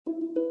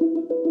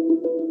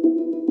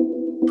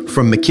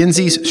From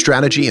McKinsey's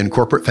Strategy and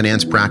Corporate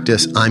Finance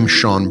practice, I'm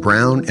Sean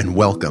Brown, and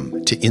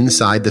welcome to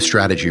Inside the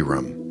Strategy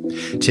Room.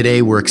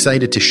 Today, we're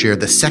excited to share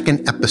the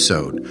second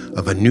episode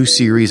of a new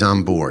series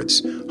on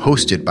boards,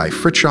 hosted by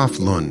Fridtjof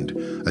Lund,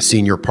 a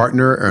senior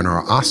partner in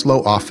our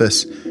Oslo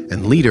office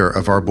and leader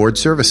of our board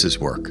services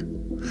work.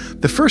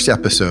 The first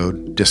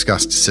episode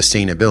discussed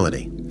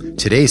sustainability.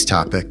 Today's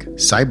topic,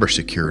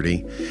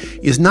 cybersecurity,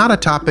 is not a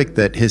topic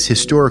that has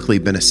historically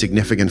been a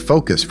significant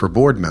focus for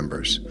board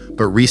members,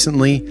 but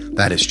recently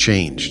that has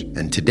changed.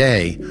 And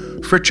today,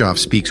 Fridtjof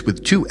speaks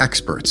with two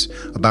experts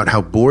about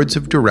how boards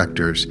of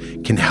directors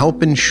can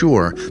help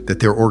ensure that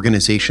their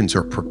organizations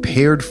are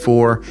prepared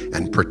for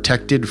and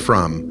protected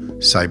from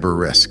cyber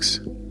risks.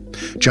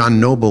 John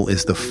Noble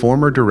is the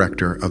former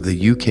director of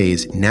the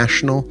UK's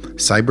National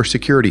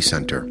Cybersecurity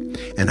Centre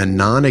and a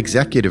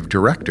non-executive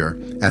director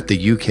at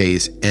the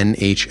UK's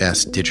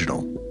NHS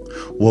Digital.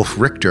 Wolf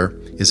Richter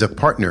is a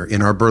partner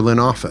in our Berlin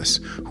office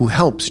who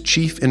helps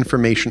chief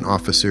information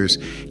officers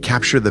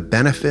capture the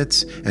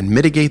benefits and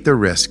mitigate the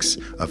risks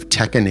of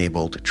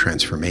tech-enabled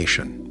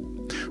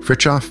transformation.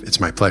 Fridtjof, it's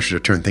my pleasure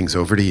to turn things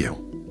over to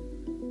you.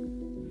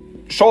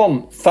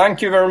 Sean,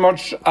 thank you very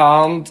much,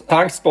 and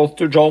thanks both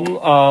to John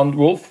and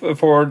Wolf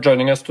for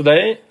joining us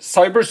today.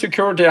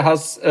 Cybersecurity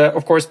has,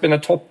 of course, been a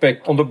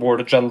topic on the board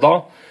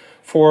agenda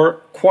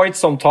for quite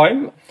some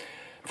time.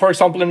 For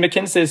example, in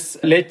McKinsey's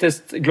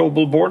latest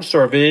global board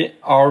survey,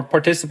 our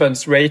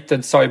participants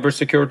rated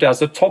cybersecurity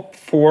as a top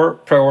 4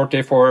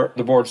 priority for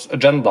the board's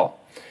agenda.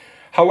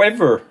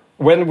 However,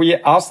 when we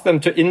asked them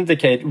to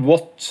indicate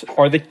what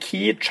are the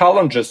key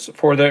challenges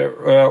for the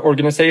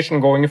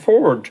organization going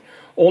forward,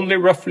 only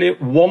roughly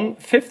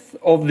 1/5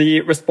 of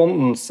the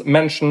respondents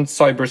mentioned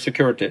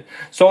cybersecurity.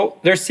 So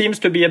there seems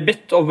to be a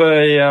bit of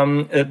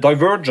a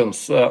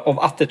divergence of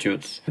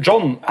attitudes.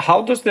 John,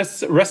 how does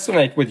this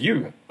resonate with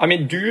you? I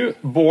mean, do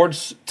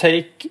boards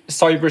take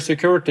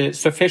cybersecurity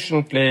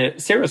sufficiently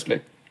seriously?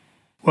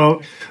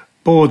 Well,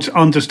 boards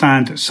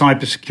understand that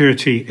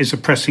cybersecurity is a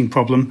pressing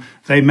problem.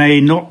 They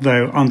may not,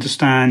 though,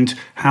 understand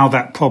how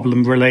that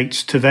problem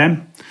relates to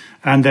them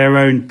and their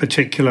own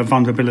particular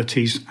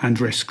vulnerabilities and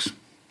risks.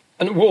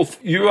 And Wolf,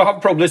 you have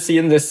probably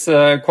seen this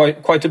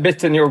quite a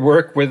bit in your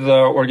work with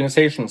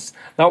organizations.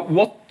 Now,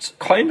 what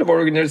kind of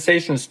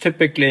organizations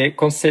typically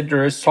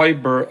consider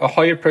cyber a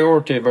higher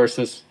priority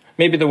versus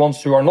maybe the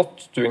ones who are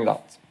not doing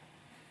that?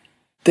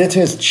 That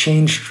has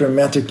changed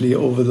dramatically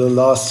over the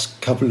last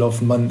couple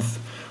of months.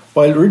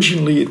 While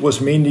originally it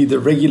was mainly the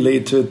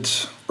regulated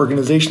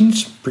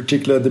organizations,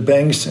 particularly the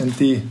banks and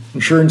the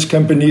insurance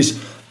companies,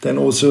 then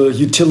also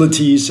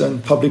utilities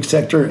and public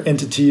sector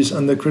entities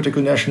and the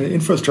critical national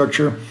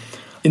infrastructure.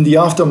 In the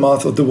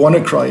aftermath of the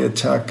WannaCry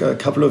attack a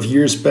couple of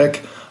years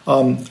back,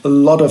 a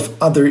lot of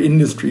other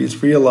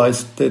industries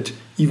realized that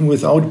even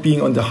without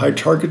being on the high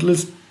target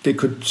list, they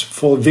could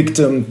fall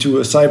victim to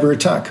a cyber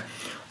attack.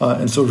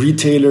 And so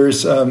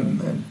retailers,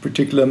 in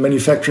particular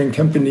manufacturing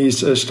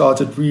companies,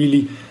 started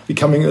really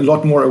becoming a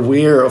lot more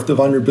aware of the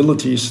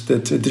vulnerabilities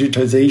that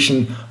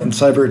digitization and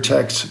cyber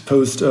attacks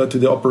posed to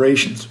the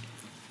operations.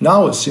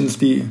 Now, since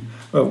the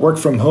work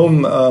from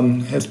home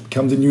has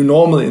become the new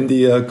normal in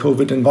the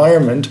COVID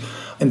environment,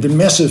 and the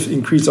massive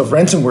increase of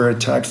ransomware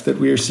attacks that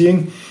we are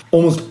seeing,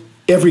 almost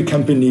every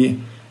company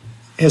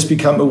has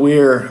become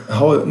aware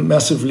how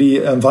massively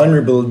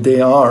vulnerable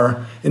they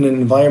are in an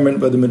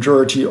environment where the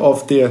majority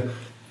of their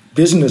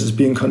business is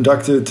being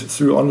conducted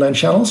through online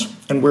channels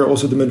and where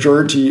also the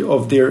majority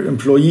of their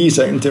employees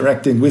are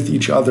interacting with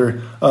each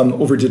other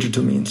over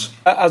digital means.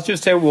 As you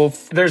say,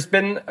 Wolf, there's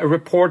been a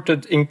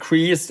reported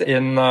increase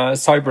in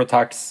cyber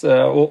attacks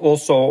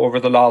also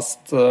over the last,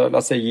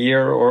 let's say,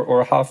 year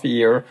or half a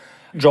year.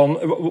 John,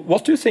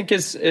 what do you think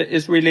is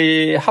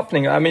really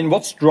happening? I mean,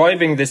 what's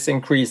driving this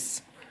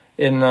increase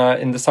in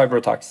the cyber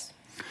attacks?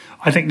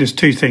 I think there's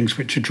two things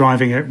which are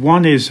driving it.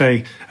 One is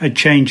a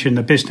change in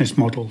the business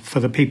model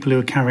for the people who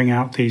are carrying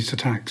out these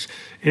attacks.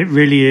 It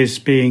really is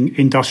being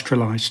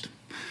industrialized.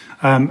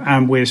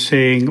 And we're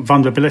seeing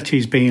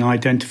vulnerabilities being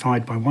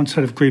identified by one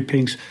set of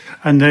groupings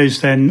and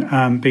those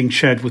then being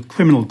shared with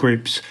criminal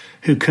groups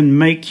who can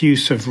make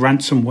use of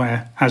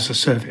ransomware as a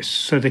service.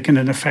 So they can,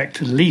 in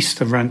effect, lease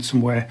the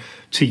ransomware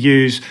to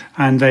use,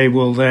 and they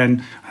will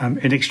then,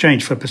 in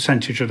exchange for a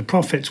percentage of the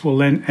profits, will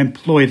then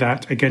employ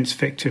that against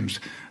victims.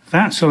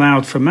 That's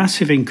allowed for a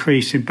massive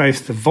increase in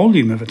both the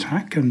volume of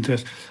attack, and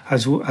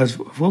as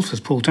Wolf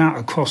has pulled out,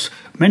 across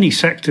many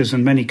sectors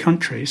and many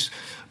countries,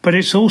 but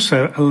it's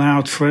also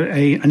allowed for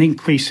an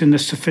increase in the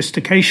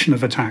sophistication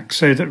of attacks,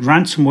 so that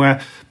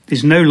ransomware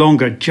is no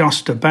longer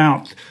just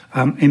about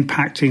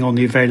impacting on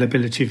the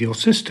availability of your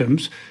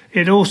systems.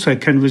 It also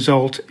can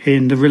result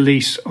in the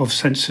release of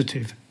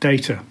sensitive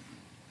data.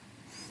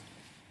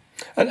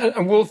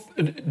 And Wolf,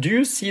 do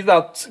you see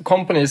that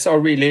companies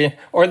are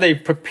they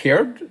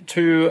prepared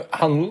to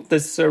handle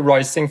this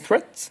rising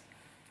threat?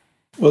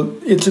 Well,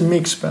 it's a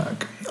mixed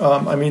bag.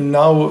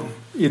 Now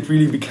it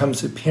really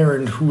becomes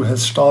apparent who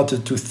has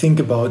started to think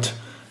about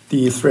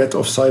the threat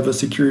of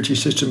cybersecurity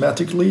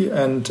systematically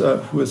and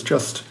who has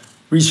just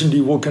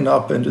recently woken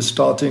up and is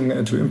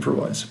starting to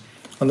improvise.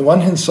 On the one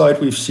hand side,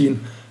 we've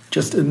seen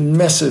just a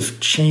massive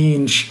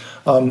change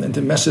and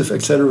a massive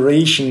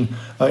acceleration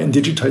in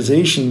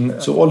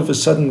digitization. So all of a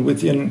sudden,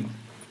 within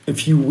a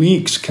few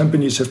weeks,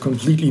 companies have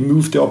completely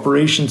moved their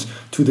operations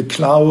to the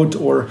cloud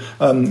or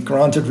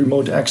granted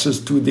remote access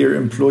to their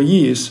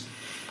employees.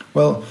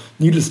 Well,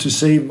 needless to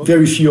say,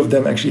 very few of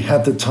them actually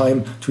had the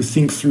time to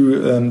think through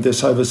the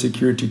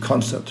cybersecurity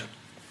concept.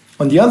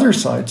 On the other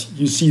side,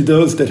 you see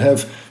those that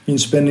have been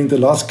spending the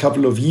last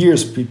couple of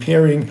years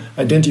preparing,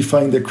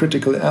 identifying the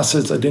critical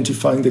assets,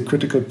 identifying the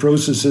critical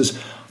processes,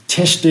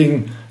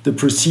 testing the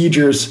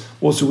procedures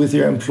also with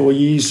their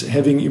employees,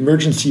 having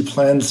emergency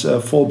plans,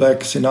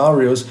 fallback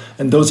scenarios,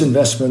 and those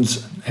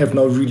investments have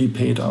now really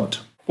paid out.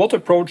 What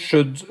approach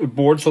should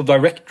boards of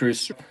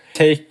directors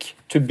take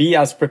to be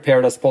as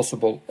prepared as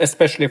possible,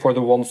 especially for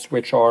the ones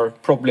which are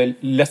probably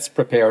less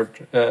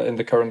prepared in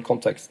the current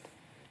context?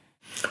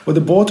 Well,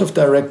 the board of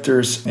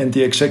directors and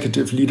the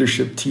executive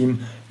leadership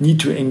team need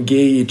to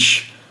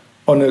engage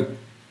on a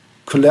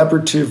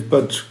collaborative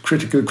but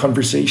critical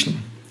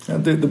conversation.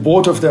 The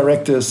board of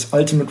directors'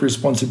 ultimate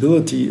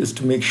responsibility is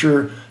to make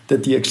sure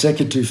that the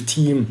executive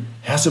team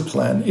has a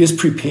plan, is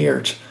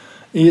prepared,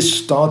 is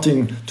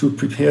starting to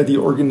prepare the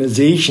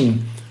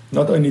organization,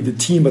 not only the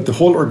team, but the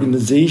whole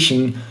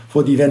organization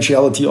for the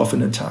eventuality of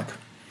an attack.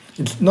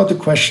 It's not a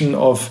question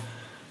of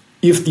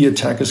if the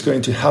attack is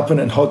going to happen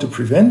and how to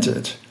prevent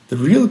it. The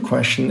real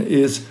question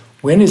is,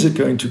 when is it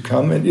going to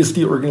come, and is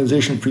the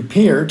organization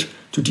prepared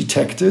to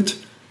detect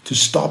it, to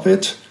stop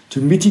it,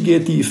 to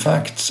mitigate the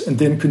effects, and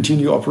then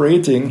continue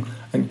operating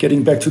and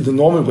getting back to the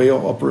normal way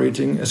of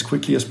operating as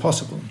quickly as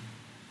possible?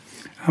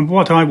 And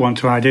what I want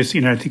to add is,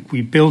 I think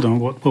we build on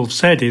what Wolf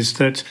said, is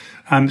that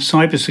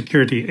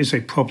cybersecurity is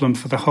a problem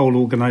for the whole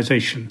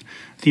organization.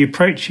 The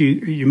approach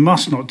you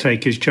must not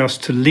take is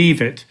just to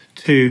leave it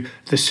to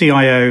the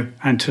CIO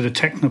and to the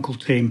technical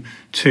team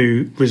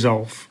to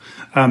resolve.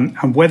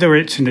 And whether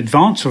it's in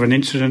advance of an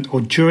incident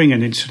or during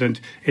an incident,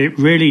 it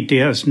really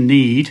does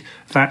need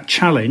that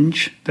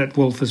challenge that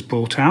Wolf has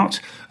brought out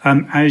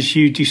as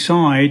you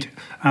decide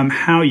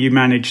how you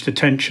manage the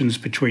tensions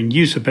between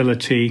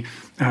usability,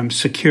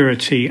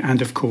 security,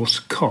 and of course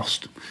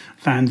cost.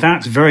 And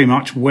that's very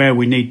much where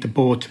we need the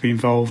board to be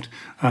involved,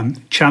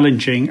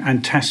 challenging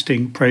and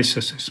testing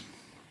processes.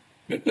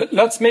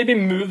 Let's maybe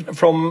move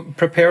from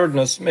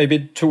preparedness maybe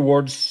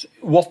towards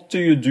what do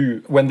you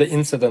do when the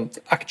incident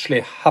actually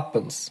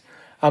happens?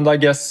 And I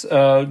guess,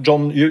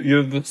 John,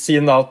 you've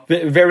seen that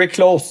very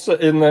close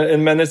in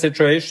many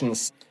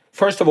situations.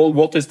 First of all,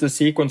 what is the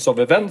sequence of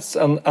events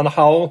and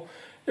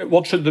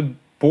what should the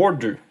board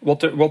do?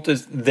 What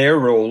is their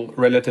role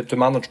relative to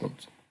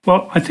management?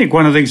 Well, I think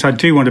one of the things I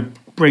do want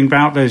to bring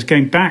out there is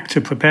going back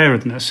to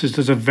preparedness is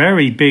there's a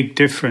very big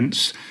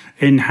difference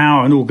in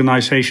how an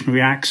organization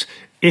reacts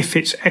if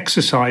it's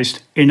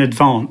exercised in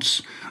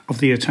advance of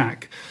the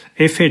attack.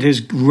 If it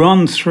has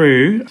run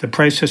through the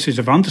processes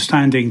of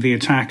understanding the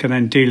attack and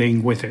then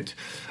dealing with it.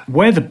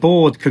 Where the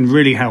board can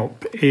really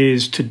help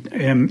is to,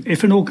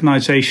 if an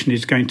organization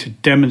is going to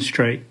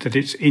demonstrate that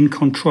it's in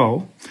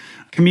control,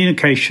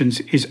 communications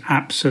is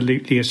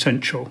absolutely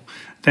essential.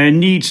 There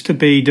needs to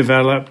be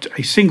developed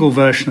a single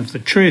version of the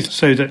truth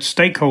so that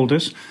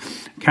stakeholders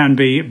can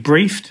be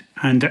briefed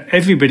and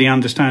everybody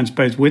understands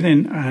both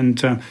within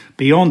and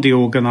beyond the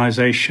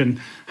organisation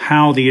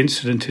how the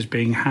incident is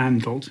being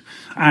handled.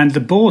 And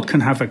the board can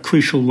have a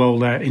crucial role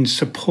there in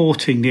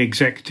supporting the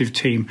executive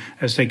team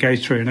as they go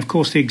through. And of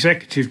course, the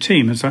executive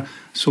team, as I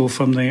saw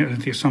from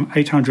the some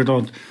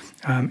 800-odd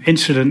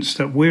incidents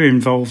that we're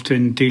involved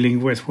in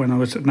dealing with when I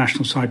was at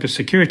National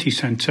Cybersecurity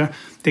Centre,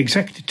 the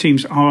executive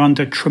teams are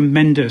under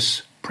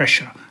tremendous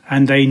pressure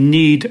and they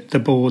need the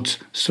board's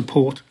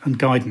support and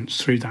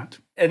guidance through that.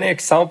 Any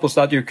examples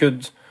that you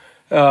could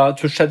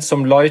to shed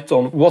some light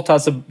on what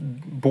has a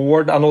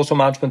board and also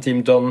management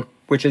team done,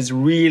 which is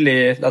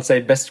really, let's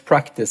say, best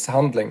practice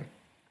handling?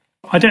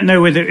 I don't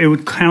know whether it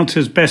would count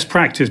as best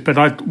practice, but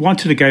I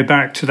wanted to go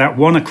back to that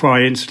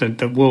WannaCry incident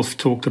that Wolf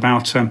talked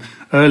about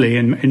early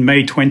in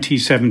May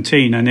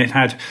 2017. And it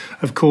had,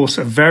 of course,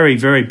 a very,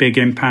 very big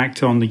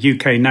impact on the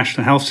UK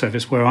National Health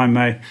Service, where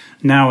I'm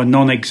now a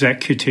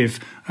non-executive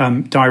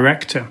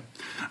director.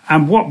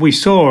 And what we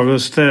saw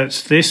was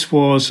that this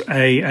was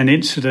an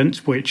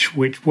incident which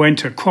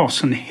went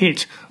across and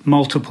hit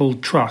multiple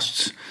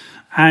trusts.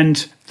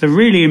 And the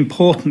really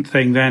important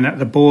thing then at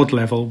the board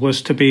level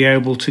was to be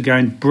able to go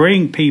and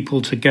bring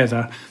people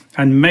together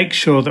and make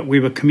sure that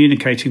we were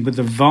communicating with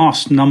a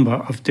vast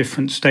number of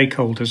different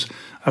stakeholders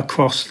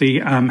across the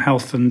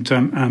health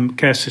and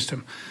care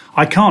system.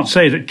 I can't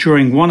say that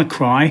during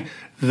WannaCry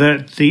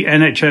that the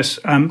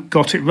NHS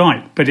got it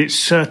right, but it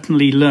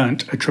certainly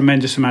learnt a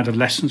tremendous amount of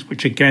lessons,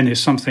 which again is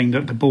something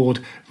that the board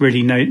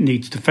really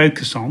needs to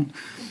focus on.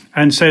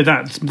 And so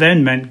that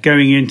then meant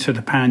going into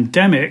the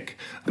pandemic,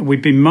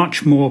 we've been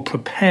much more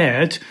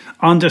prepared,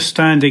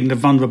 understanding the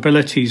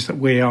vulnerabilities that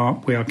we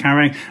are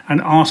carrying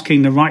and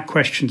asking the right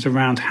questions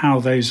around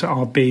how those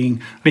are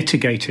being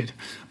mitigated.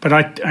 But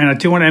I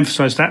do want to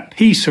emphasize that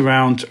piece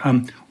around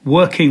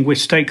working with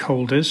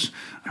stakeholders,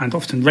 and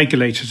often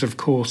regulators, of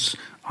course,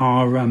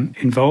 are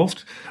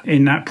involved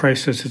in that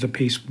process is a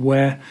piece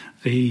where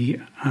the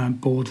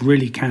board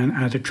really can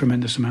add a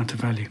tremendous amount of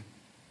value.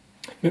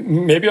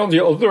 Maybe on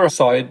the other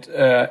side,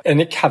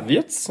 any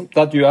caveats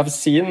that you have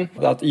seen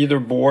that either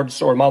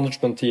boards or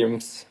management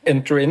teams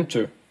enter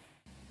into?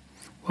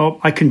 Well,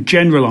 I can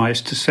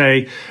generalize to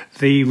say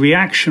the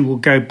reaction will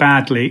go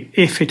badly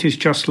if it is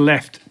just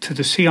left to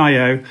the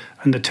CIO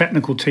and the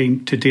technical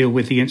team to deal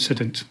with the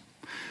incident.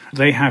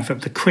 They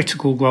have the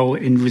critical role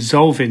in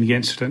resolving the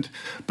incident,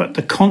 but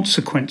the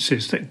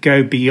consequences that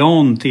go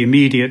beyond the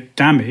immediate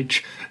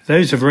damage,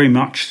 those are very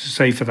much,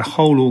 say, for the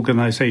whole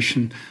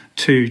organization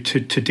to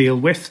deal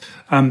with.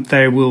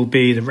 There will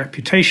be the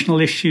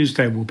reputational issues,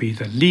 there will be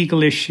the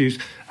legal issues,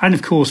 and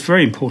of course,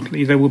 very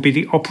importantly, there will be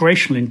the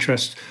operational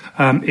interest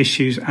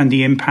issues and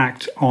the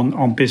impact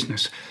on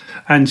business.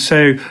 And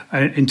so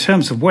in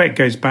terms of where it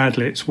goes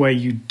badly, it's where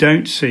you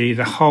don't see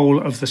the whole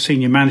of the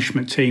senior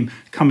management team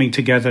coming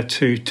together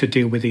to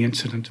deal with the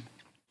incident.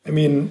 I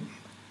mean,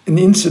 an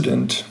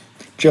incident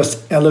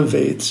just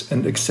elevates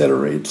and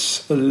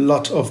accelerates a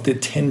lot of the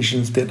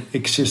tensions that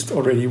exist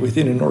already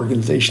within an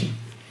organization.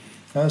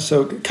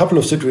 So a couple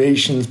of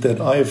situations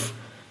that I've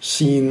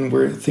seen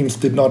where things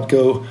did not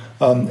go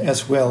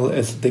as well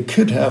as they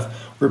could have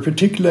were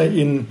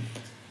particularly in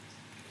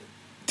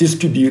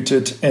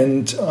distributed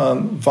and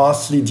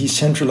vastly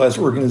decentralized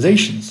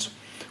organizations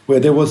where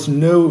there was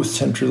no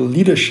central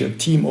leadership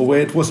team or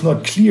where it was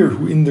not clear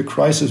who in the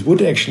crisis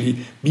would actually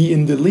be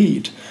in the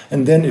lead.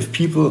 And then if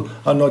people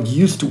are not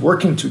used to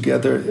working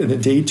together on a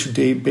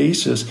day-to-day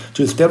basis,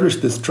 to establish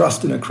this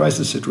trust in a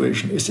crisis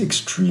situation is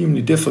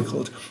extremely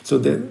difficult. So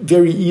that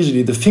very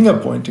easily the finger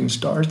pointing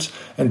starts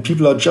and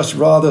people are just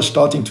rather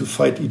starting to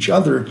fight each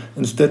other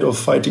instead of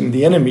fighting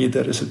the enemy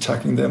that is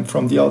attacking them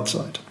from the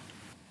outside.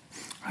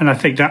 And I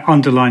think that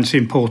underlines the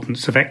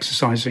importance of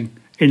exercising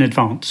in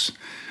advance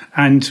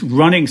and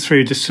running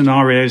through the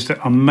scenarios that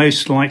are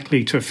most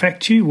likely to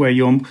affect you, where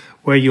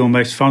you're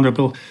most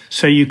vulnerable,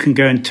 so you can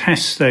go and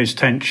test those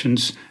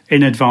tensions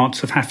in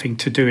advance of having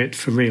to do it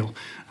for real.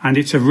 And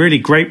it's a really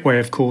great way,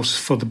 of course,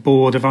 for the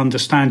board of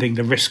understanding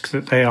the risk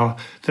that they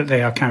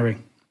are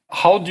carrying.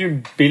 How do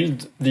you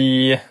build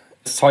the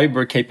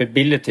cyber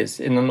capabilities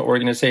in an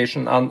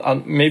organization?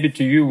 And maybe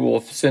to you,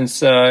 Wolf,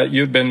 since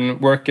you've been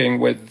working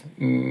with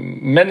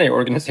many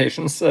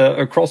organizations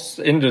across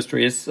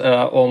industries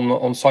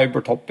on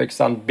cyber topics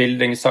and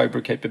building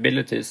cyber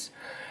capabilities,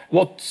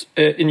 what,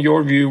 in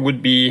your view,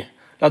 would be,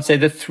 let's say,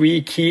 the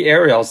three key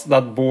areas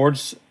that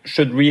boards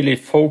should really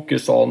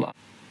focus on?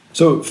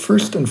 So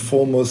first and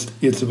foremost,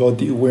 it's about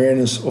the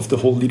awareness of the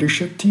whole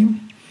leadership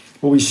team.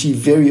 What we see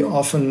very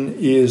often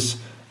is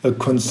a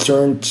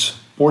concerned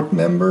board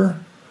member,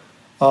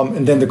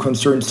 and then the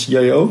concerned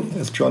CIO,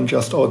 as John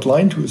just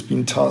outlined, who has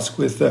been tasked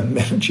with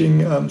managing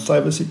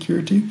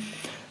cybersecurity,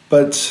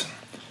 but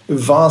a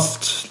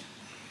vast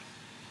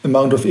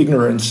amount of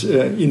ignorance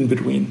in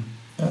between.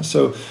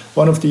 So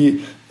one of the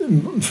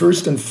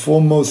first and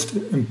foremost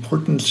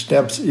important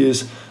steps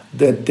is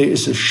that there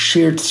is a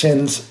shared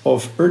sense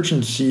of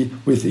urgency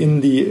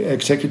within the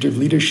executive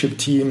leadership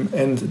team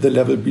and the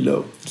level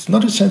below. It's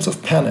not a sense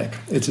of panic.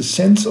 It's a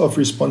sense of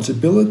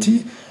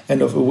responsibility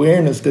and of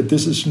awareness that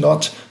this is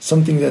not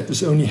something that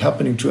is only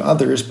happening to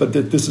others, but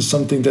that this is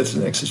something that's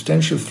an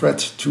existential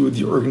threat to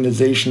the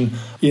organization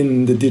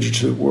in the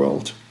digital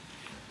world.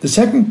 The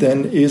second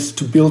then is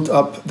to build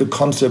up the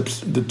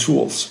concepts, the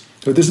tools.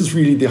 So this is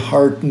really the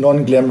hard,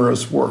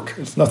 non-glamorous work.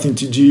 It's nothing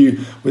to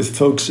do with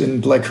folks in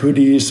black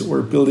hoodies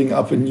or building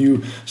up a new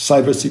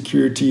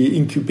cybersecurity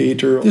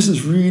incubator. This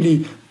is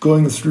really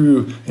going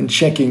through and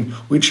checking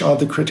which are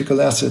the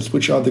critical assets,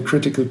 which are the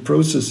critical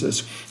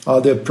processes,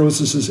 are there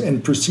processes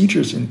and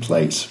procedures in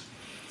place?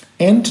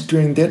 And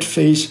during that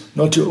phase,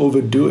 not to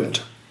overdo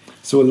it.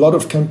 So a lot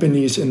of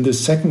companies in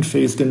this second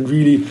phase then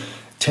really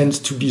tend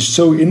to be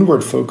so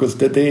inward focused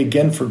that they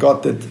again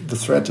forgot that the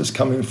threat is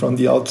coming from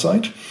the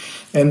outside.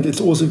 And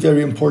it's also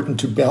very important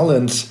to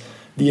balance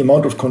the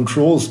amount of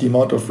controls, the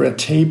amount of red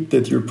tape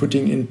that you're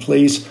putting in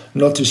place,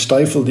 not to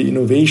stifle the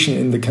innovation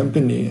in the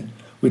company,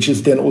 which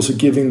is then also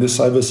giving the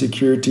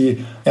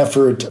cybersecurity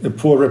effort a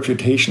poor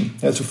reputation.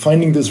 And so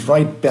finding this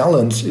right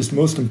balance is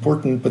most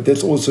important, but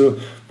that's also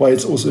why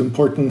it's also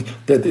important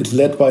that it's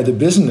led by the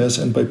business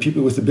and by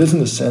people with a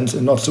business sense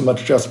and not so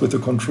much just with a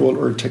control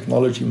or a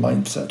technology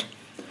mindset.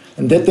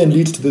 And that then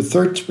leads to the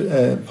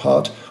third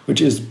part, which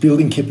is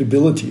building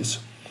capabilities.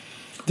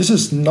 This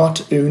is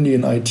not only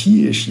an IT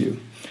issue.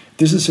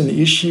 This is an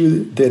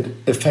issue that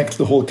affects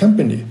the whole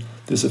company.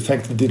 This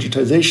affects the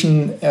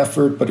digitization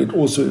effort, but it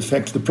also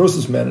affects the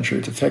process manager.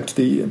 It affects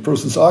the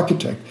process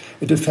architect.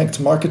 It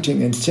affects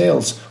marketing and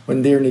sales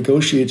when they're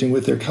negotiating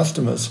with their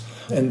customers.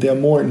 And there are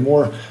more and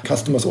more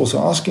customers also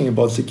asking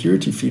about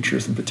security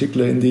features, in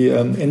particular in the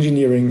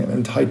engineering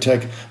and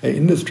high-tech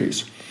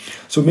industries.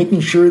 So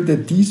making sure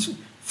that these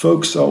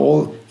folks are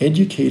all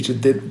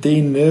educated, that they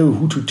know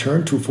who to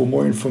turn to for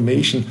more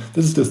information.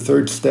 This is the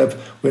third step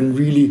when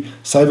really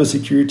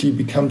cybersecurity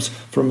becomes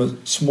from a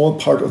small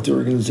part of the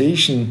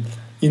organization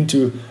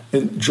into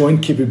a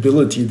joint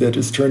capability that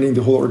is turning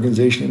the whole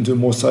organization into a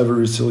more cyber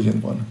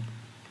resilient one.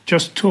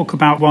 Just talk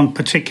about one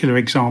particular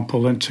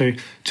example and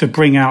to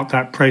bring out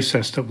that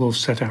process that Wolf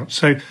set out.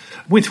 So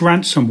with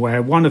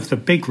ransomware, one of the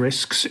big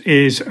risks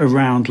is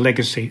around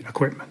legacy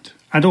equipment.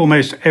 And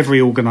almost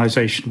every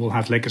organization will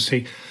have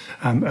legacy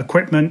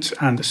equipment,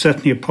 and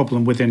certainly a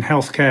problem within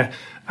healthcare.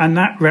 And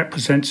that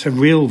represents a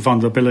real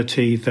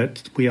vulnerability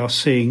that we are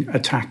seeing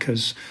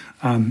attackers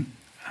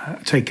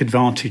take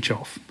advantage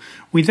of.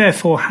 We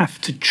therefore have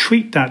to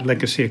treat that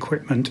legacy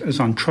equipment as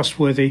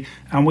untrustworthy,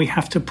 and we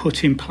have to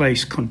put in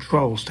place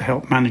controls to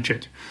help manage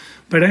it.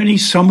 But only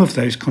some of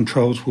those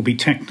controls will be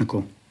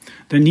technical.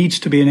 There needs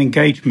to be an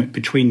engagement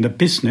between the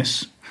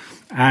business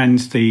and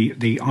the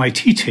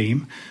IT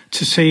team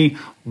to see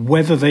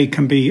whether they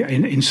can be,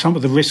 in some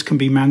of the risk can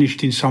be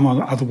managed in some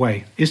other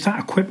way. Is that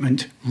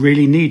equipment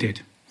really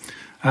needed?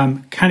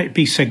 Can it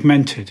be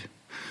segmented?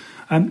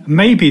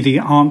 Maybe the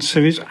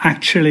answer is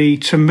actually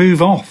to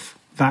move off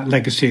that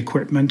legacy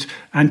equipment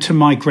and to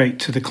migrate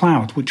to the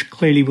cloud, which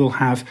clearly will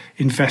have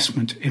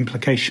investment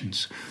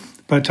implications.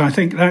 But I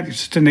think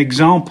that's an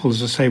example,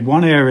 as I say,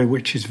 one area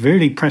which is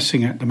really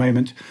pressing at the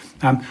moment,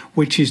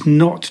 which is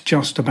not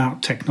just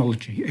about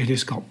technology. It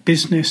has got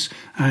business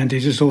and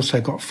it has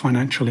also got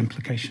financial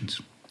implications.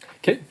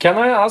 Can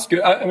I ask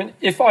you, I mean,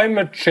 if I'm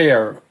a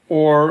chair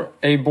or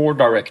a board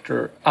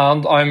director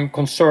and I'm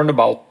concerned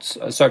about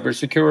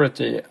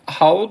cybersecurity,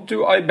 how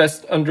do I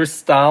best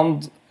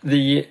understand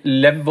the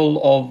level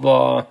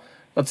of,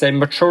 let's say,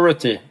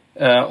 maturity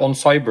on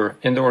cyber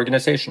in the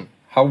organization?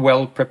 How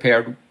well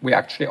prepared we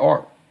actually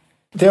are?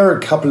 There are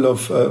a couple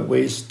of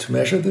ways to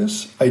measure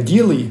this.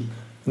 Ideally,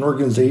 an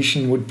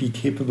organization would be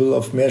capable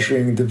of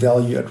measuring the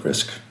value at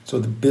risk, so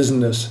the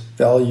business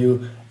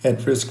value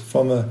at risk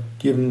from a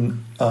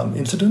given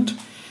incident.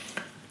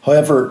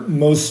 However,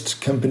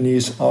 most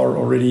companies are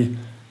already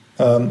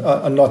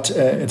are not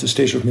at a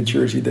stage of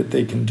maturity that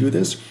they can do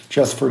this,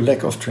 just for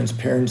lack of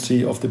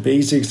transparency of the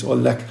basics or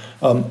lack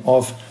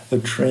of a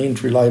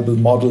trained, reliable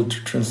model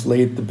to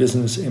translate the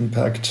business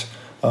impact,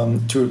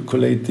 to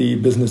collate the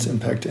business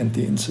impact and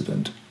the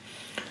incident.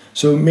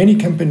 So many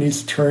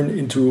companies turn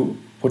into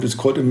what is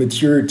called a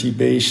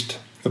maturity-based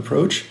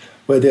approach,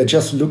 where they're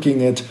just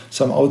looking at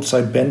some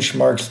outside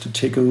benchmarks to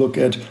take a look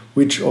at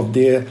which of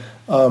their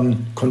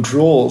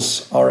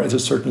controls are at a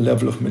certain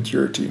level of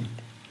maturity.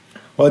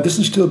 While this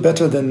is still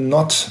better than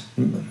not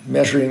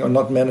measuring or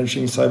not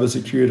managing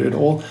cybersecurity at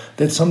all,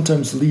 that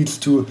sometimes leads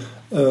to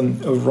a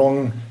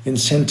wrong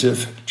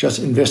incentive, just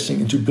investing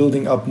into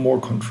building up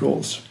more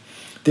controls.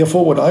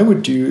 Therefore, what I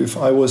would do if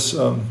I was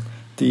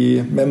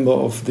the member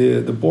of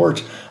the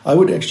board, I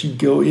would actually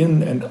go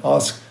in and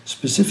ask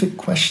specific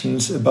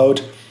questions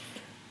about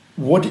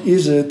what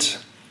is it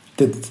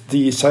that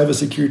the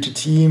cybersecurity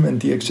team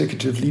and the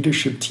executive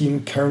leadership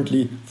team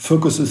currently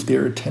focuses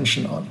their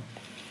attention on.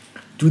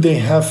 Do they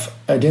have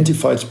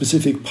identified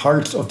specific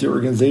parts of the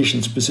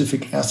organization,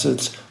 specific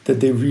assets that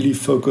they really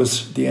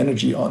focus the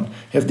energy on?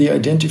 Have they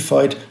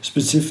identified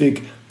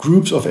specific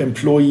groups of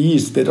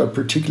employees that are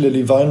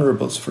particularly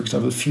vulnerable? For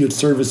example, field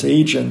service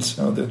agents,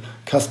 the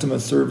customer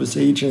service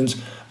agents.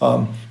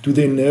 Do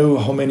they know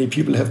how many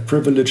people have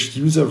privileged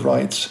user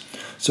rights?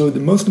 So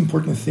the most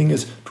important thing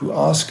is to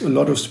ask a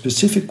lot of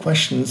specific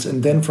questions,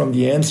 and then from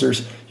the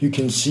answers you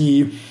can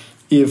see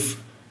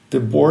if the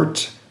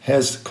board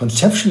has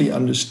conceptually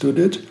understood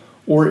it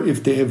or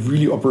if they have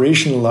really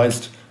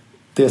operationalized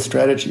their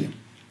strategy.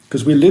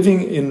 Because we're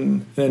living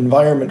in an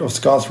environment of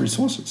scarce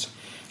resources,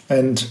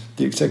 and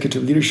the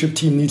executive leadership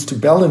team needs to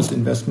balance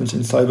investments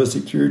in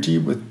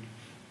cybersecurity with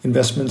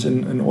investments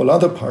in all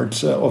other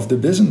parts of the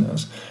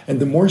business. And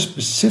the more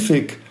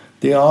specific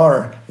they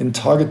are in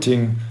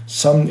targeting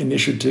some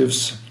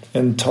initiatives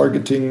and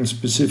targeting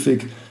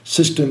specific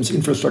systems,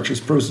 infrastructures,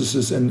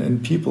 processes,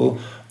 and people,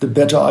 the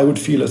better I would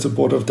feel as a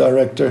board of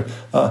director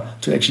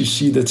to actually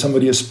see that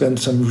somebody has spent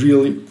some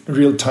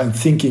real time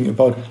thinking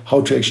about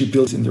how to actually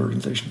build in the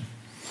organization.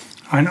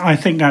 And I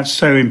think that's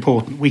so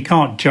important. We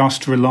can't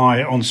just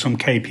rely on some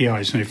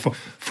KPIs.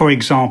 For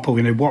example,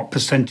 what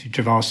percentage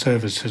of our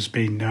servers have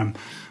been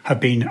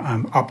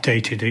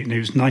updated? It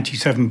was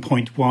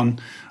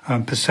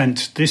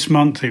 97.1% this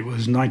month. It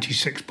was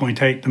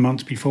 96.8% the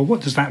month before.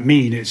 What does that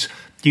mean? It's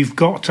you've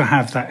got to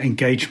have that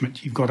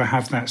engagement. You've got to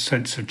have that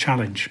sense of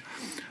challenge.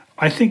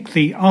 I think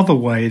the other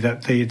way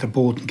that the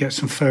board can get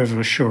some further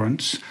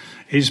assurance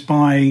is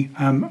by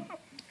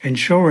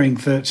ensuring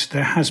that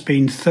there has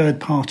been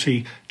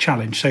third-party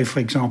challenge. So, for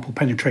example,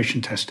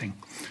 penetration testing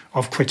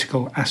of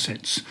critical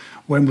assets.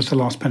 When was the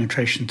last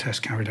penetration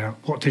test carried out?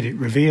 What did it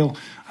reveal?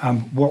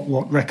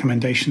 What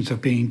recommendations are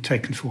being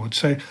taken forward?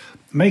 So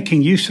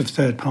making use of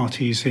third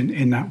parties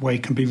in that way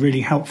can be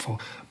really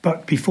helpful.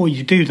 But before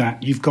you do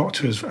that, you've got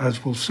to,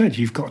 as Wolf said,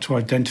 you've got to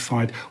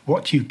identify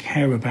what you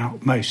care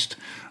about most,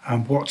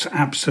 what's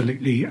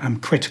absolutely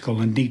critical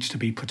and needs to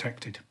be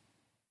protected.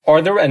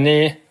 Are there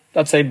any,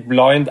 let's say,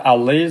 blind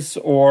alleys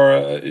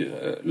or,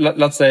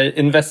 let's say,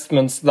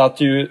 investments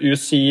that you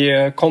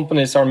see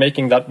companies are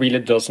making that really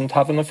doesn't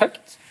have an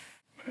effect?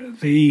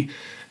 The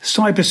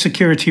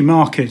cybersecurity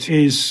market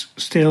is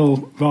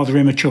still rather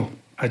immature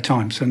at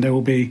times, and there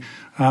will be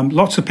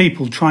lots of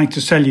people trying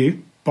to sell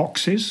you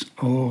boxes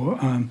or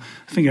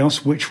anything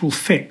else which will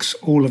fix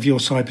all of your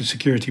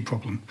cybersecurity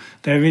problem.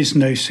 There is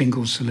no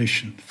single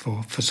solution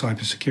for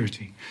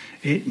cybersecurity.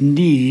 It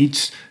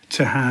needs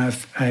to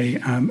have a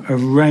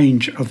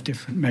range of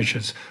different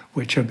measures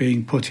which are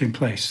being put in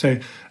place. So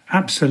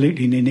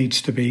absolutely there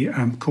needs to be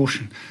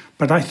caution.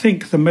 But I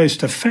think the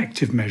most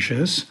effective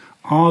measures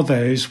are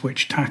those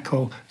which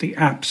tackle the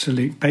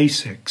absolute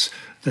basics,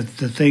 the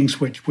things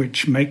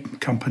which make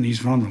companies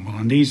vulnerable.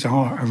 And these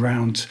are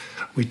around,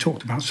 we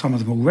talked about some of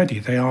them already,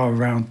 they are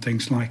around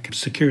things like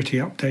security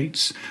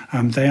updates,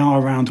 they are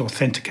around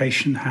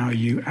authentication, how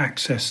you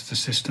access the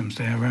systems,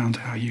 they're around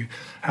how you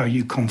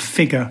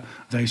configure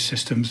those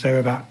systems, they're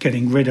about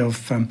getting rid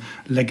of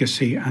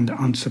legacy and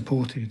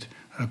unsupported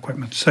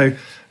equipment. So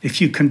if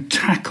you can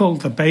tackle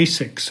the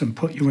basics and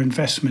put your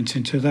investment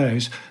into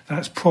those,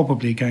 that's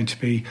probably going to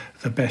be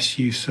the best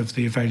use of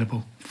the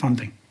available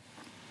funding.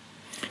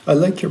 I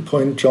like your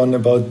point, John,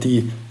 about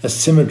the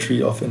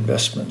asymmetry of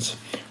investments.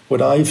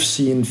 What I've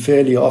seen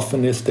fairly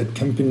often is that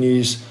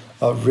companies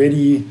are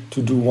ready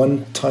to do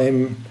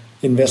one-time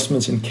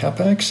investments in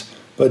CapEx,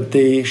 but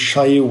they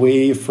shy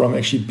away from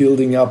actually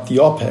building up the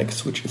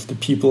OpEx, which is the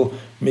people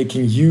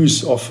making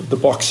use of the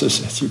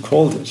boxes, as you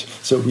called it.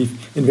 So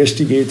we've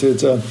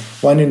investigated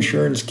one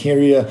insurance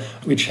carrier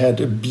which had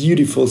a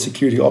beautiful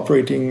security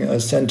operating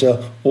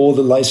center, all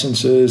the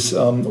licenses,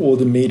 all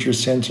the major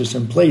sensors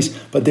in place,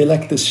 but they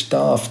lack the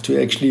staff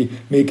to actually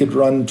make it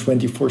run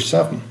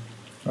 24/7.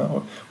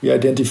 We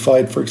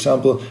identified, for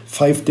example,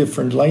 5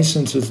 different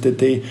licenses that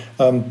they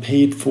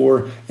paid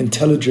for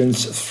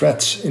intelligence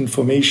threats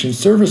information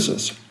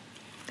services.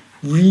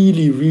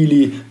 Really,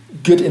 really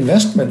good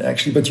investment,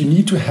 actually, but you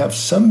need to have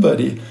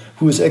somebody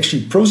who is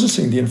actually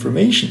processing the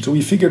information. So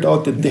we figured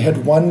out that they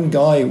had one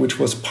guy which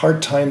was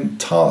part-time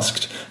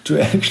tasked to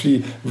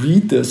actually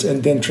read this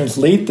and then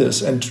translate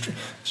this and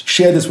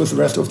share this with the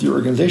rest of the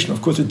organization.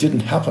 Of course, it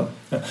didn't happen.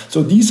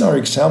 So these are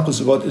examples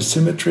about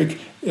asymmetric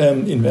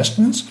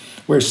investments,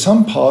 where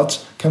some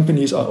parts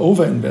companies are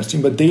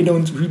over-investing, but they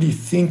don't really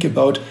think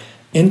about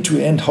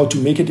end-to-end how to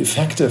make it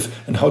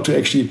effective and how to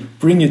actually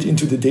bring it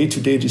into the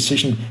day-to-day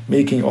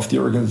decision-making of the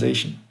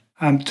organization.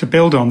 To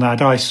build on that,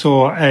 I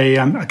saw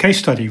a case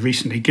study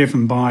recently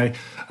given by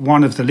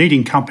one of the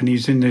leading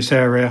companies in this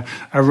area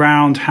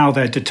around how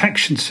their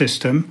detection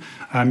system,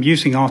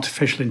 using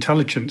artificial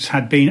intelligence,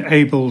 had been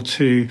able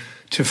to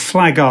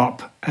flag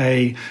up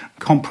a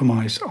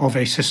compromise of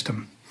a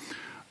system.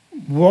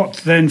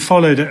 What then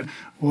followed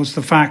was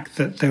the fact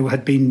that there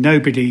had been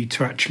nobody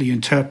to actually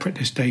interpret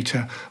this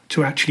data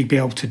to actually be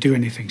able to do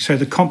anything. So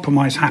the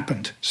compromise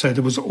happened. So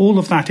there was all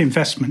of that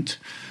investment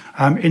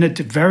in a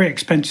very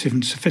expensive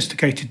and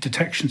sophisticated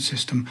detection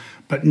system,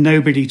 but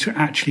nobody to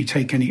actually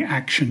take any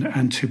action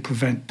and to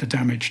prevent the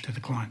damage to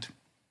the client.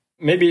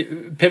 Maybe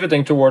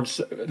pivoting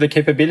towards the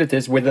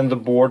capabilities within the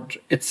board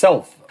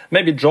itself.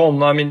 Maybe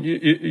John, I mean,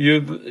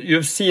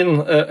 you've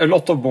seen a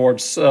lot of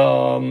boards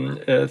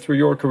through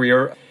your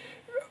career.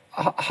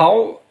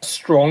 How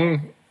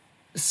strong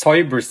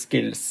cyber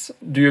skills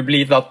do you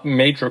believe that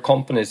major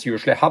companies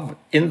usually have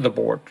in the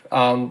board?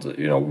 And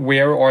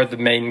where are the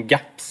main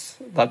gaps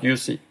that you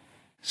see?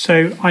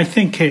 So I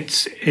think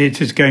it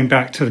is going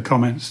back to the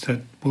comments that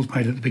Wolf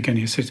made at the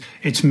beginning.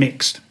 It's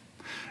mixed.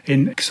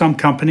 In some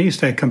companies,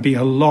 there can be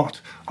a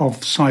lot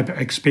of cyber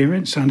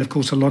experience and, of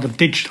course, a lot of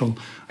digital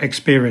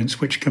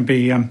experience which can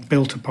be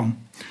built upon.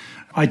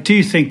 I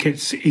do think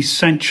it's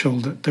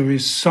essential that there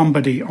is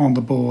somebody on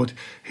the board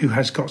who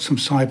has got some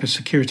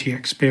cybersecurity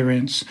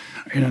experience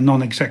in a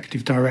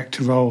non-executive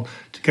director role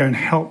to go and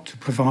help to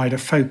provide a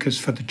focus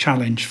for the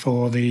challenge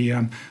for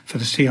the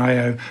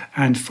CIO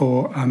and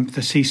for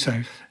the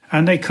CISO.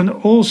 And they can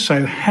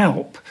also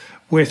help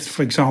with,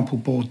 for example,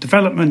 board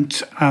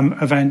development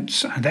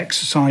events and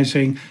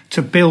exercising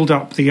to build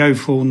up the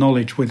overall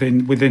knowledge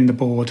within the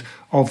board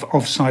of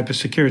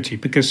cybersecurity,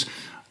 because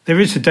there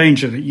is a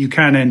danger that you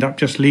can end up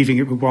just leaving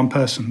it with one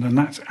person, and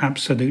that's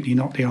absolutely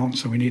not the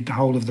answer. We need the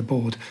whole of the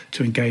board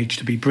to engage,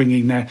 to be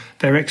bringing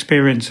their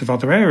experience of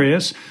other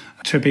areas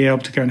to be able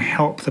to go and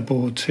help the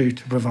board to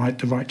provide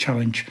the right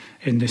challenge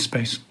in this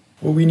space.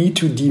 Well, we need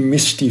to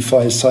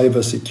demystify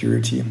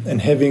cybersecurity,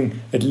 and having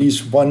at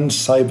least one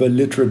cyber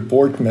literate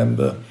board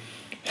member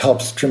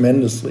helps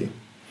tremendously.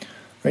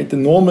 Right? The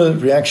normal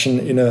reaction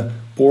in a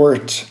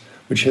board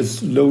which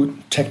has low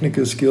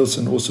technical skills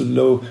and also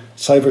low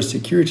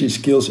cybersecurity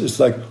skills is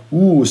like,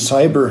 ooh,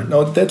 cyber.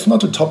 No, that's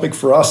not a topic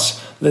for us.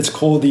 Let's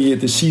call the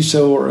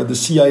CISO or the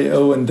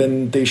CIO, and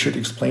then they should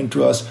explain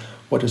to us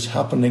what is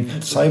happening.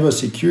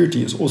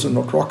 Cybersecurity is also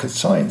not rocket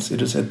science. It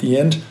is at the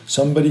end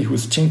somebody who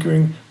is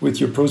tinkering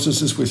with your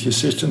processes, with your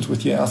systems,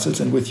 with your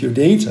assets, and with your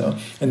data,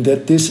 and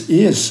that this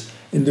is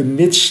in the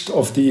midst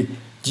of the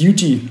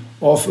duty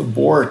of a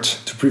board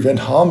to prevent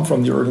harm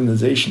from the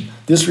organization.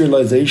 This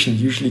realization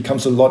usually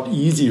comes a lot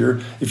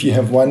easier if you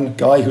have one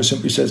guy who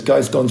simply says,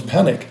 guys, don't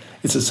panic.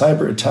 it's a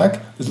cyber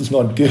attack. This is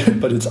not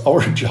good, but it's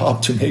our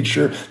job to make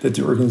sure that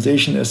the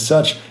organization as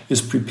such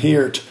is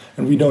prepared.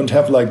 And we don't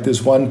have like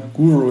this one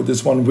guru,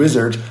 this one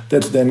wizard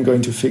that's then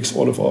going to fix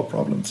all of our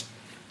problems.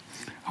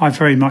 I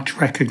very much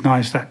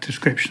recognise that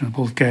description that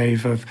Wolf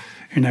gave of,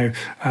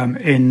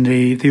 in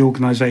the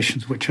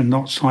organisations which are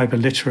not cyber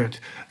literate,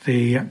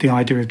 the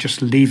idea of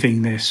just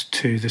leaving this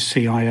to the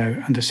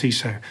CIO and the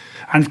CISO.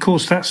 And of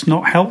course, that's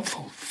not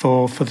helpful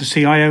for the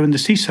CIO and the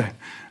CISO.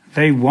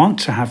 They want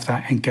to have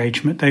that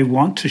engagement. They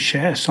want to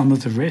share some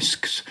of the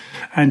risks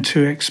and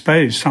to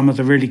expose some of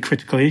the really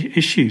critical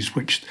issues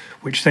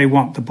which they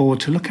want the board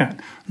to look at,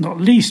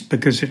 not least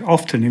because it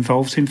often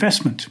involves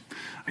investment.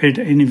 It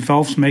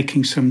involves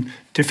making some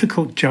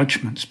difficult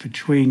judgments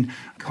between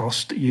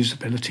cost,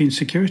 usability and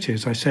security,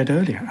 as I said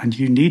earlier. And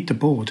you need the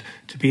board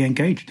to be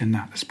engaged in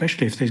that,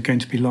 especially if there's going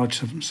to be large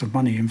sums of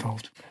money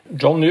involved.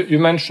 John, you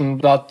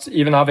mentioned that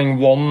even having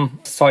one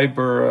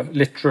cyber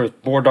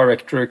literate board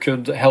director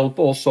could help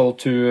also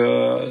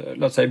to,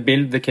 let's say,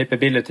 build the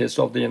capabilities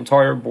of the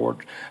entire board.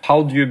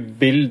 How do you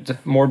build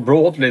more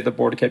broadly the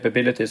board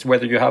capabilities,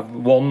 whether you have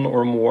one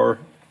or more,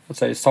 let's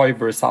say,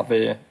 cyber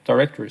savvy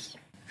directors?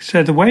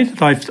 So the way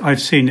that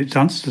I've seen it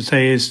done, to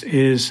say,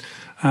 is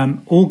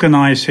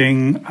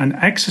organising an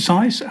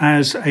exercise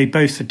as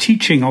both a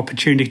teaching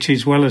opportunity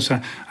as well as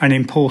an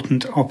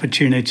important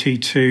opportunity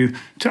to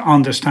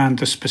understand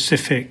the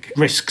specific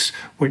risks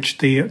which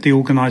the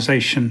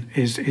organisation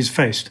is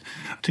faced.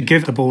 To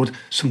give the board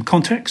some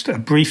context, a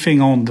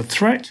briefing on the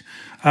threat,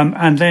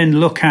 and then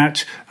look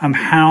at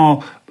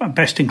how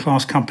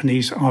best-in-class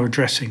companies are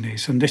addressing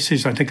these. And this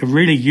is, I think, a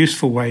really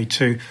useful way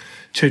to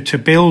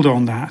build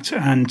on that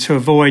and to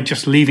avoid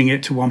just leaving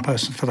it to one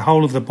person, for the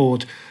whole of the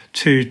board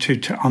to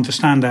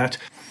understand that.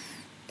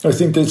 I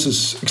think this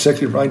is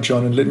exactly right,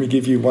 John. And let me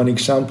give you one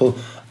example.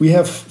 We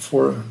have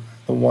for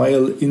a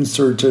while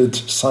inserted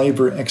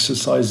cyber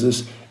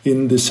exercises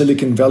in the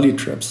Silicon Valley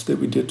trips that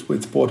we did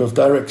with board of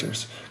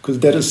directors, because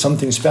that is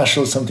something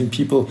special, something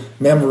people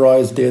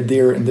memorize. They're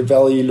there in the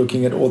valley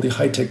looking at all the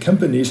high-tech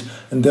companies,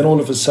 and then all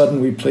of a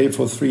sudden we play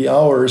for 3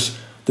 hours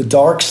the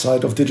dark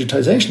side of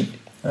digitization.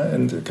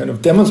 And kind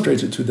of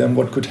demonstrated to them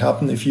what could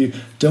happen if you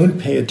don't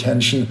pay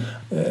attention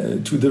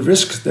to the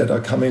risks that are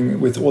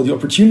coming with all the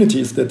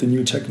opportunities that the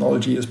new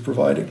technology is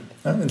providing.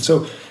 And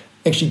so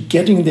actually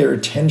getting their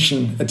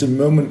attention at the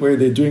moment where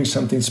they're doing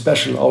something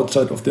special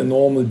outside of their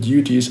normal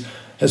duties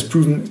has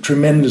proven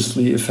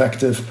tremendously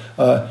effective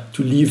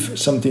to leave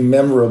something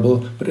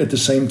memorable, but at the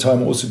same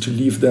time also to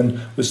leave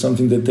them with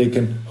something that they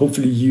can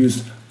hopefully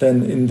use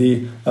then in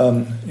the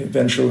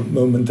eventual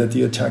moment that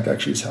the attack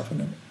actually is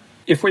happening.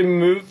 If we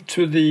move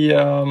to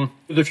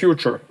the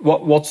future,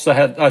 what's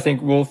ahead? I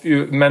think, Wolf,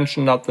 you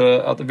mentioned at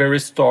the very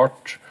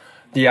start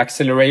the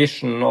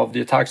acceleration of the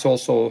attacks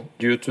also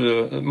due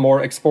to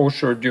more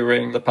exposure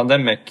during the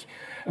pandemic.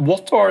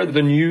 What are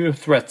the new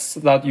threats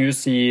that you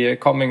see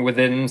coming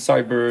within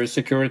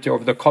cybersecurity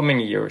over the coming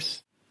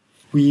years?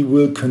 We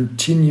will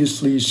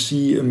continuously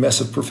see a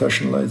massive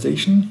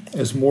professionalization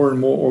as more and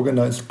more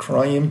organized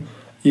crime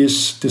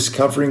is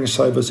discovering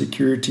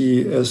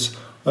cybersecurity as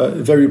a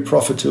very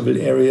profitable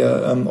area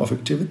of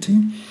activity.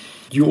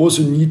 You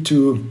also need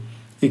to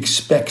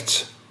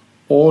expect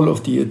all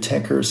of the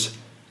attackers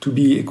to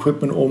be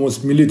equipped with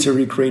almost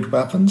military-grade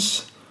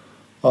weapons.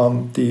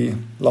 The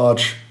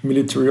large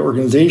military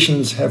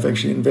organizations have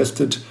actually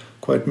invested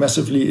quite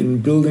massively in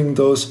building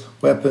those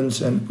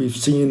weapons, and we've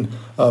seen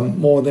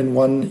more than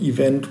one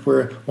event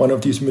where one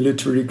of these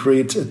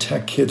military-grade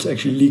attack kits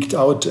actually leaked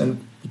out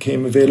and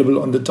became available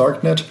on the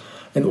darknet.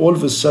 And all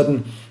of a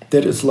sudden,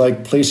 that is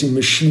like placing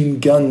machine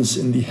guns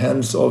in the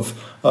hands of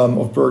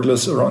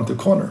burglars around the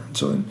corner.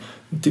 So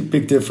the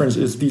big difference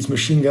is these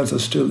machine guns are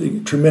still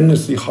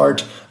tremendously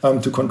hard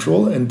to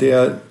control, and they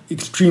are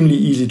extremely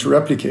easy to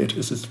replicate.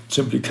 This is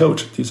simply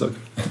code. These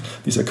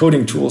are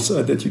coding tools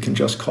that you can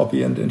just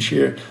copy and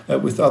share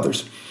with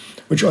others.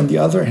 Which on the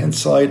other hand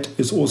side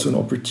is also an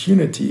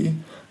opportunity,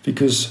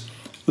 because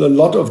a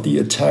lot of the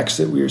attacks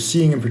that we are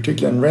seeing, in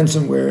particular in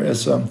ransomware,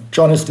 as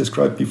John has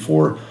described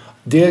before,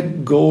 their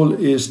goal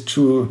is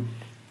to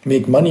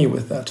make money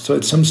with that. So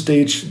at some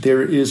stage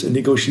there is a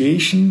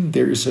negotiation,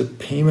 there is a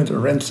payment, a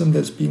ransom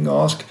that's being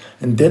asked,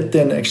 and that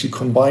then actually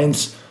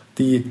combines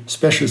the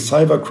special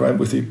cybercrime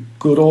with the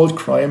good old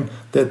crime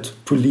that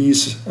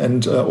police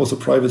and also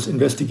private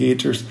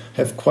investigators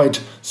have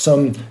quite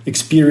some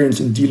experience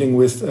in dealing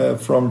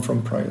with from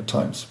prior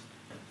times.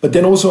 But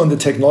then also on the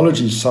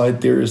technology side,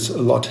 there is a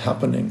lot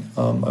happening.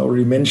 I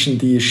already mentioned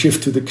the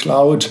shift to the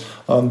cloud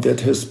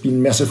that has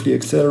been massively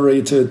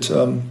accelerated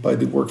by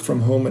the work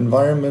from home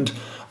environment.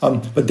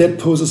 But that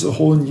poses a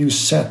whole new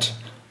set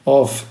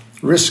of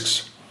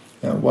risks.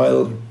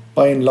 While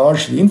by and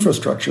large the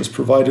infrastructures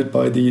provided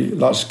by the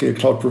large-scale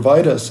cloud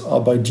providers are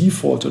by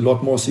default a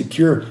lot more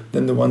secure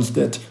than the ones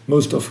that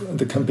most of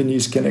the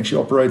companies can actually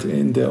operate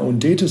in their own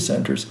data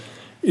centers,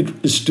 it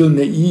is still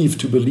naive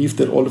to believe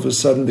that all of a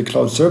sudden the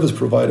cloud service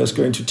provider is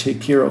going to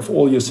take care of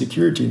all your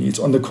security needs.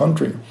 On the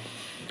contrary,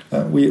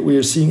 We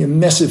are seeing a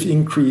massive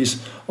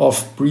increase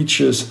of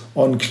breaches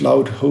on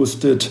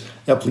cloud-hosted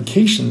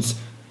applications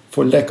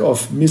for lack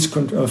of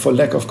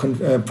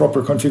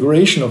proper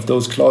configuration of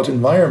those cloud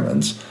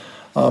environments.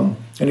 And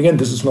again,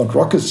 this is not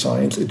rocket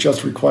science. It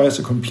just requires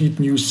a complete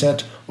new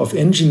set of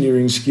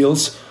engineering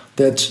skills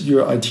that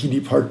your IT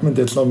department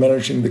that's now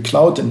managing the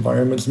cloud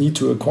environments need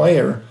to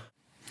acquire.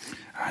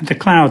 The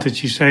cloud,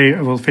 as you say,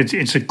 Wolf,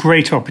 it's a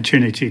great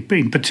opportunity,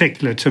 in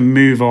particular, to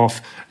move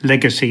off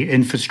legacy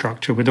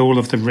infrastructure with all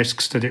of the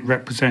risks that it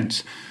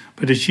represents.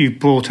 But as you've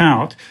brought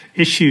out,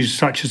 issues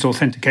such as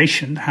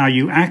authentication, how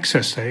you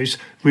access those,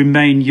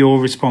 remain your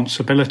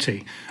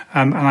responsibility.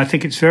 And I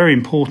think it's very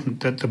important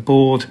that the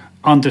board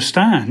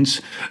understands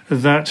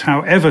that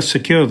however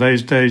secure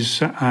those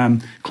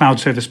cloud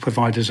service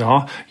providers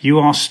are, you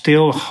are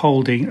still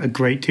holding a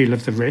great deal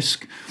of the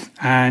risk.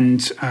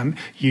 And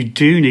you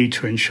do need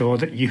to ensure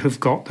that you have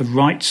got the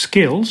right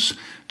skills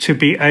to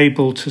be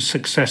able to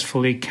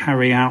successfully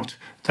carry out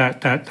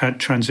that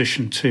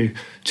transition to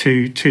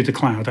the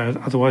cloud.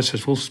 Otherwise,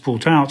 as Wolf's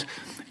brought out,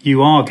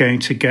 you are going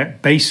to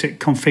get basic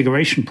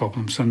configuration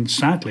problems. And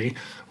sadly,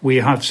 we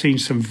have seen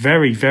some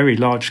very, very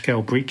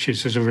large-scale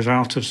breaches as a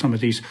result of some of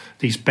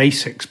these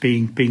basics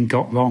being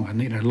got wrong.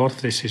 And a lot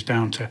of this is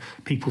down to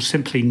people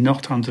simply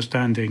not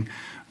understanding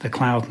the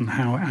cloud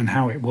and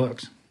how it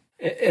works.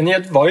 Any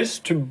advice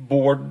to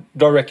board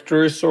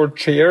directors or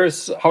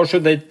chairs? How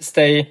should they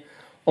stay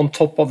on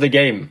top of the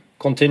game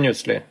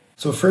continuously?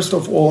 So first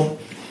of all,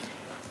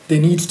 there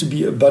needs to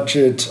be a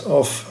budget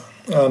of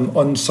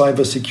on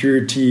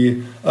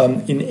cybersecurity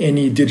in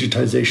any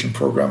digitization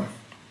program.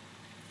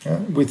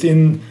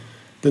 Within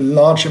the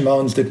large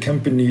amounts that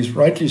companies,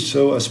 rightly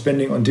so, are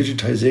spending on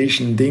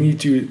digitization, they need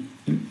to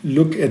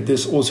look at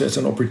this also as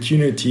an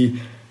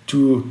opportunity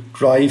to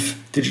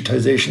drive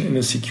digitization in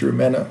a secure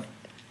manner.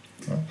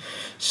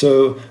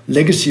 So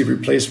legacy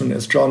replacement,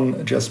 as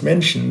John just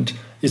mentioned,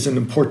 is an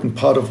important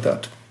part of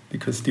that,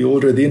 because the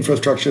older the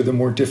infrastructure, the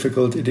more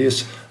difficult it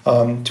is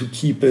to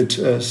keep it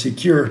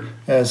secure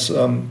as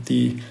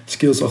the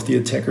skills of the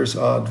attackers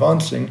are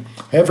advancing.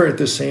 However, at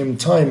the same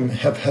time,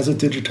 haphazard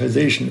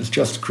digitization is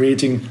just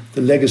creating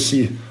the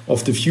legacy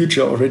of the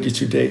future already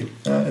today.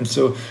 And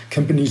so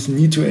companies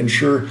need to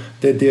ensure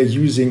that they're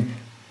using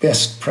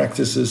best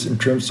practices in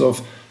terms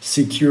of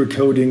secure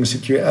coding,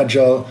 secure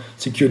agile,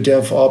 secure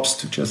DevOps,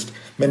 to just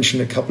mention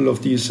a couple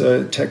of these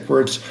tech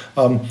words,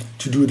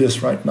 to do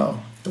this right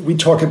now. We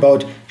talk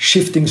about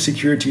shifting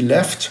security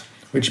left,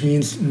 which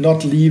means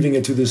not leaving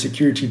it to the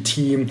security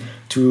team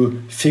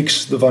to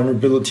fix the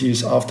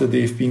vulnerabilities after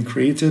they've been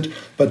created,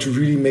 but to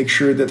really make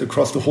sure that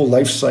across the whole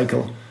life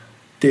cycle,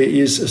 there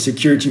is a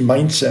security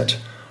mindset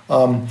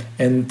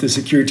and the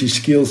security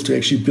skills to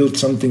actually build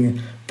something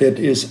that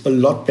is a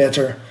lot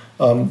better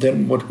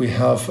than what we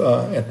have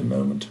at the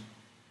moment.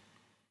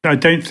 I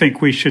don't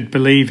think we should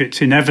believe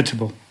it's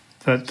inevitable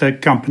that the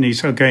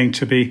companies are going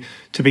to be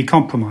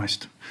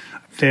compromised.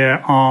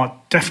 There are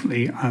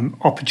definitely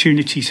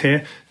opportunities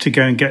here to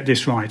go and get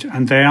this right.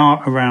 And they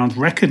are around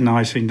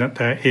recognizing that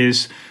there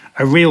is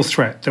a real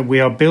threat, that we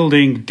are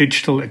building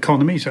digital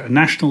economies at a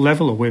national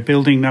level, or we're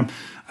building them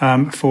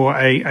for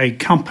a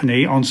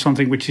company on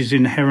something which is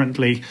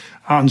inherently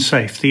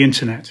unsafe, the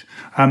internet.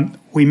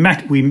 We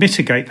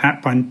mitigate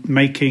that by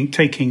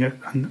taking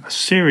a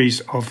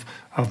series of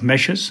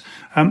measures.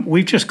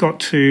 We've just got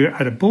to,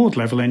 at a board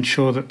level,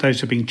 ensure that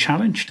those are being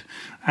challenged.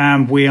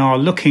 And we are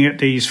looking at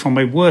these from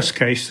a worst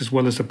case as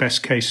well as a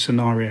best case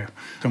scenario.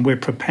 And we're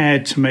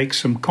prepared to make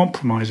some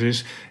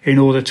compromises in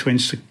order to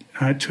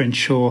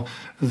ensure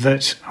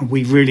that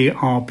we really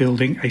are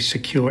building a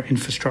secure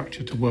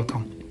infrastructure to work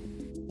on.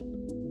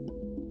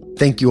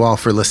 Thank you all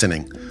for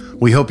listening.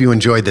 We hope you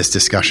enjoyed this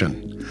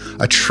discussion.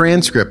 A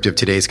transcript of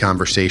today's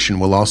conversation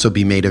will also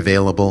be made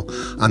available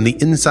on the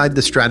Inside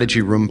the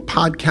Strategy Room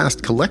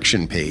podcast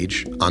collection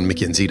page on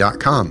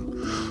McKinsey.com,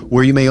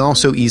 where you may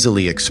also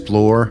easily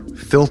explore,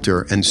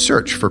 filter, and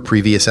search for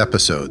previous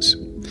episodes.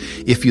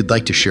 If you'd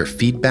like to share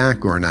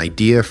feedback or an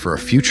idea for a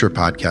future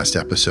podcast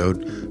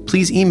episode,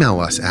 please email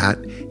us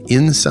at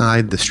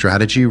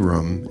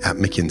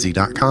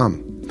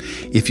insidethestrategyroom@mckinsey.com.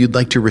 If you'd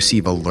like to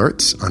receive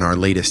alerts on our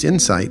latest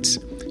insights,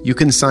 you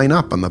can sign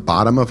up on the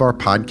bottom of our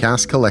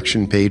podcast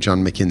collection page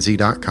on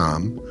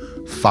McKinsey.com,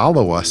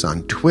 follow us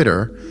on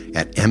Twitter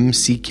at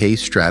MCK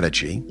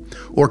Strategy,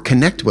 or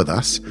connect with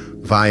us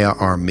via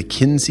our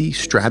McKinsey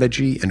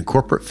Strategy and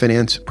Corporate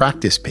Finance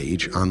Practice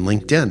page on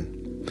LinkedIn.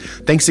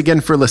 Thanks again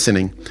for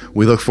listening.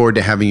 We look forward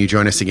to having you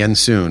join us again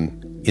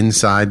soon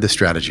inside the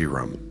Strategy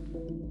Room.